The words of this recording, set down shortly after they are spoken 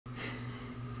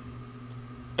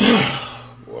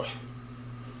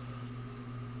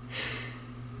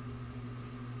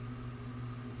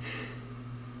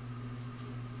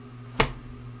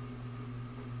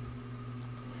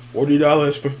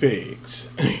$40 for figs.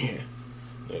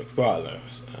 Mcfarlane,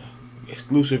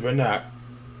 exclusive or not,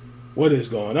 what is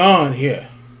going on here?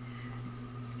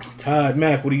 Todd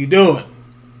Mac, what are you doing?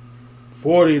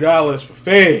 $40 for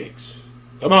figs.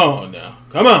 Come on now,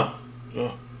 come on.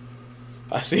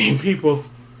 I seen people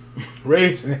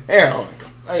raising hell and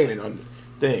complaining on the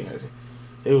thing.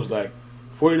 It was like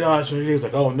 $40 for figs.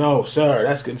 Like, oh no, sir,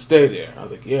 that's gonna stay there. I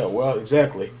was like, yeah, well,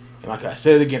 exactly. And like I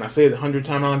said it again, I said it 100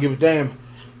 times. I don't give a damn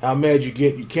how mad you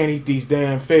get. You can't eat these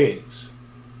damn figs.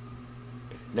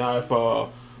 Now, if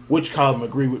which column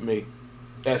agree with me,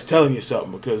 that's telling you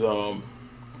something, because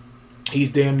he's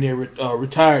damn near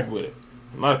retired with it.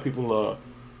 A lot of people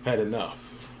had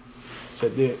enough.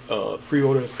 Said that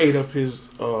pre-orders ate up his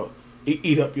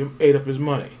ate up his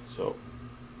money. So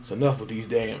it's enough with these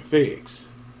damn figs.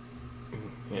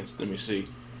 And let me see.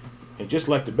 And just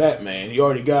like the Batman, he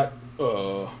already got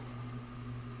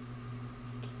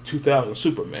 2,000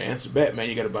 Superman. So Batman,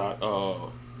 you got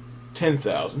about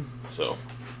 10,000. So.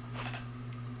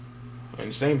 And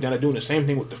the same thing, they're doing the same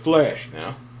thing with the Flash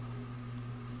now.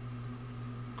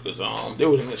 Because there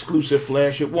was an exclusive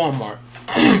Flash at Walmart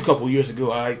a couple years ago.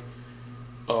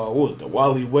 What was it, the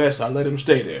Wally West? I let him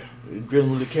stay there. I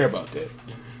didn't really care about that.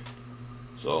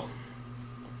 So,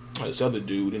 this other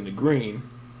dude in the green,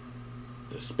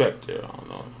 the Spectre, I don't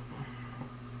know.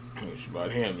 It's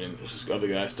about him. And this other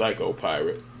guy, Psycho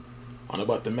Pirate. I don't know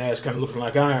about the mask kind of looking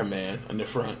like Iron Man on the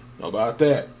front. Know about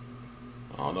that.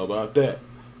 I don't know about that.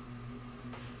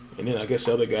 And then I guess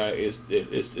the other guy is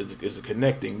a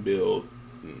connecting build,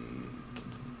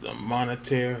 the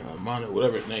Monetaire,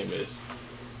 whatever his name is.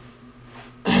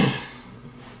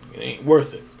 It ain't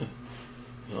worth it.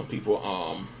 People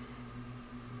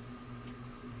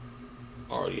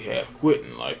already have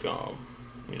quitting, like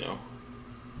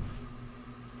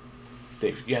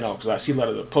they because I see a lot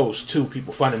of the posts too.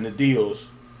 People finding the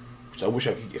deals, which I wish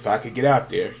I could, if I could get out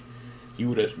there, you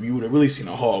would have really seen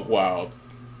a hog wild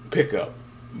pickup.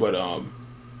 But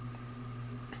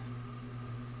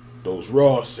those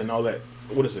Ross and all that,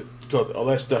 what is it? All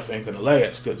that stuff ain't gonna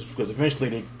last, because eventually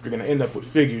they're gonna end up with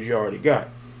figures you already got.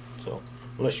 So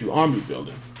unless you army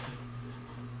building.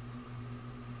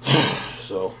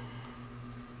 So,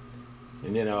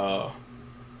 and then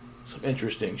some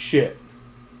interesting shit.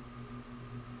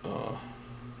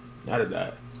 Now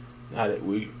that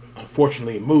we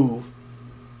unfortunately moved,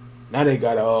 now they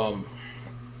got a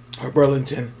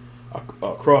Burlington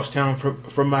across town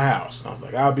from my house. And I was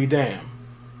like, I'll be damned.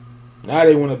 Now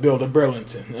they want to build a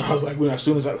Burlington. And I was like, well, as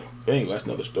soon as but anyway, that's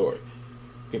another story.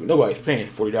 Nobody's paying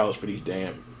 $40 for these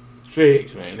damn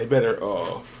figs, man. They better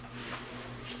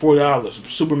 $40.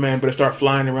 Superman better start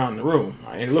flying around the room.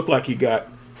 And it looked like he got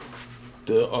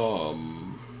the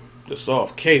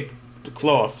soft cape, the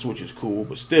cloth, which is cool,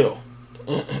 but still.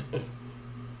 Yeah,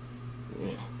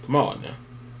 come on now.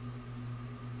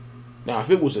 Now,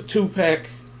 if it was a 2-pack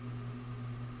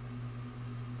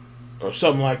or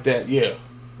something like that, yeah,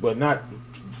 but not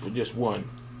for just one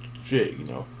fig,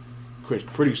 Chris,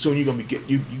 pretty soon you're gonna be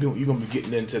you're gonna be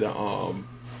getting into the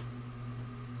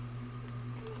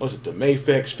what's it, the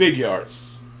Mayfex Fig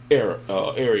Arts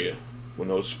area, when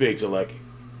those figs are like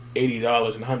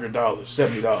 $80 and $100,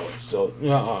 $70. So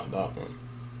no.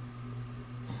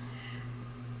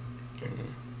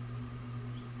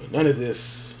 None of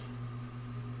this.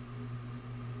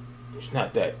 It's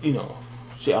not that,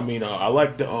 See, I mean, I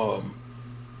like the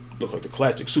look like the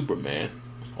classic Superman.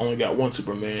 Only got one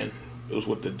Superman. It was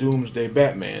with the Doomsday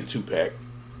Batman 2-pack.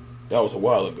 That was a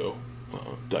while ago.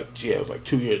 It was like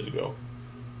 2 years ago.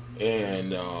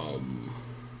 And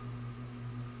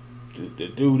the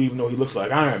dude, even though he looks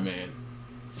like Iron Man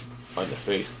on the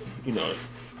face,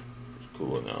 it's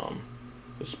cool. And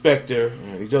the Spectre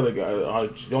and these other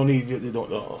guys, don't need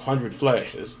 100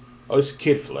 flashes. Oh, this is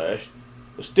Kid Flash,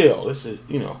 but still, this is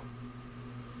And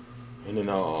then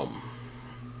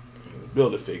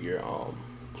build a figure.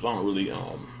 Cause I don't really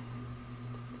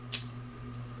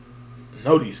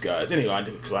know these guys anyway.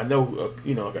 Because I know,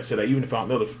 like I said, even if I don't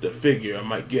know the figure, I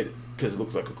might get it because it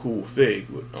looks like a cool fig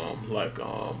with like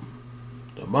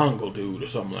the Mongol dude or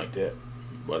something like that.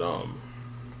 But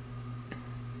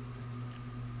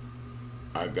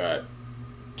I got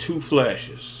 2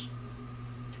 flashes.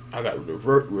 I got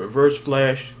reverse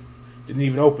flash. Didn't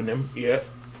even open them yet.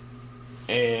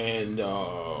 And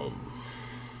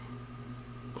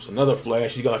what's another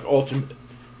flash? He got like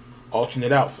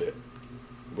alternate outfit.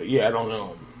 But yeah, I don't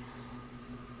know.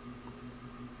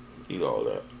 Eat all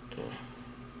that. Yeah.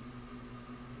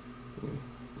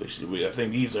 I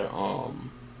think these are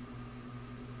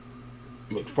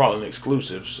Mcfarlane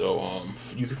exclusives, so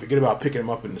you can forget about picking them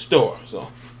up in the store.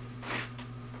 So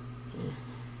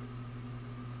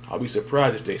I'll be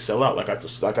surprised if they sell out. Like I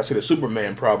said, the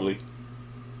Superman probably.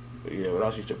 But yeah, but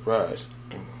I'll be surprised.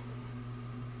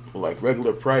 Like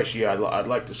regular price, yeah, I'd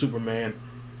like the Superman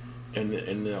and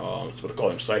what they call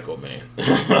him, Psycho Man.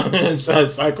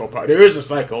 Psycho Power. There is a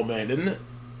Psycho Man, isn't it?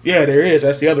 Yeah, there is.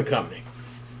 That's the other company.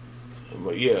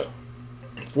 But yeah,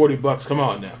 $40. Come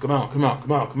on now. Come on.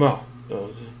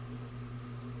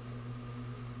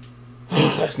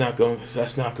 That's not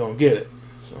gonna get it.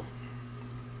 So,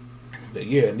 but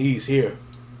yeah, and these here,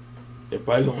 they're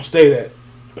probably gonna stay that.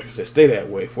 Like I said, stay that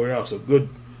way for y'all. So good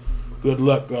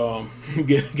luck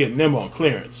getting them on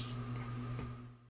clearance.